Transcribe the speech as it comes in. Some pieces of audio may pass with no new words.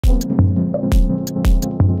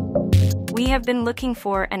have been looking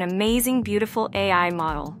for an amazing, beautiful AI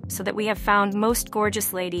model, so that we have found most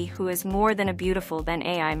gorgeous lady who is more than a beautiful than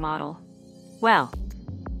AI model. Well,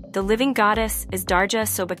 the living goddess is Darja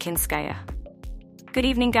Sobakinskaja. Good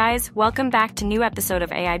evening, guys. Welcome back to new episode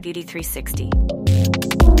of AI Beauty 360.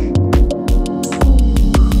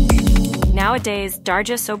 Nowadays,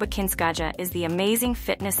 Darja Sobakinskaja is the amazing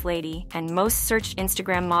fitness lady and most searched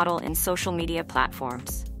Instagram model in social media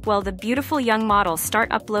platforms. Well, the beautiful young model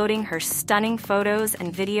start uploading her stunning photos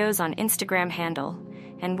and videos on Instagram handle,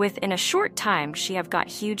 and within a short time, she have got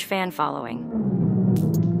huge fan following.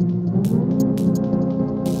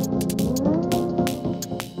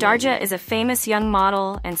 Darja is a famous young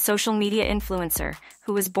model and social media influencer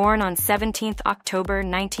who was born on 17th October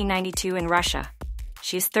 1992 in Russia.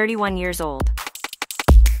 She is 31 years old.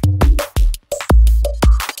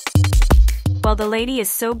 Well, the lady is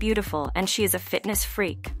so beautiful and she is a fitness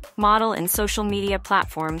freak, model in social media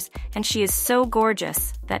platforms, and she is so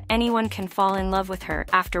gorgeous that anyone can fall in love with her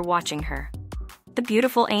after watching her. The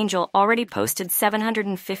beautiful angel already posted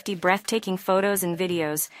 750 breathtaking photos and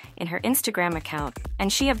videos in her Instagram account,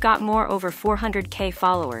 and she have got more over 400k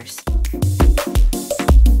followers.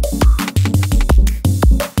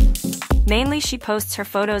 Mainly, she posts her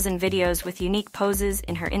photos and videos with unique poses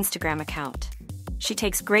in her Instagram account. She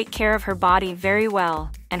takes great care of her body very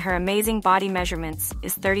well, and her amazing body measurements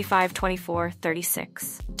is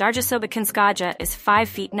 35-24-36. Darja Sobakinskaja is 5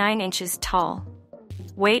 feet 9 inches tall.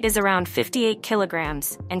 Weight is around 58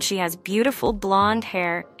 kilograms, and she has beautiful blonde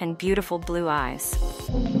hair and beautiful blue eyes.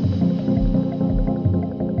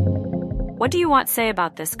 What do you want to say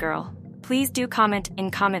about this girl? Please do comment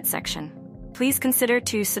in comment section. Please consider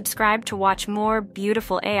to subscribe to watch more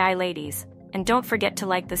beautiful AI ladies, and don't forget to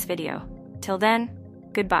like this video. Till then,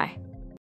 goodbye.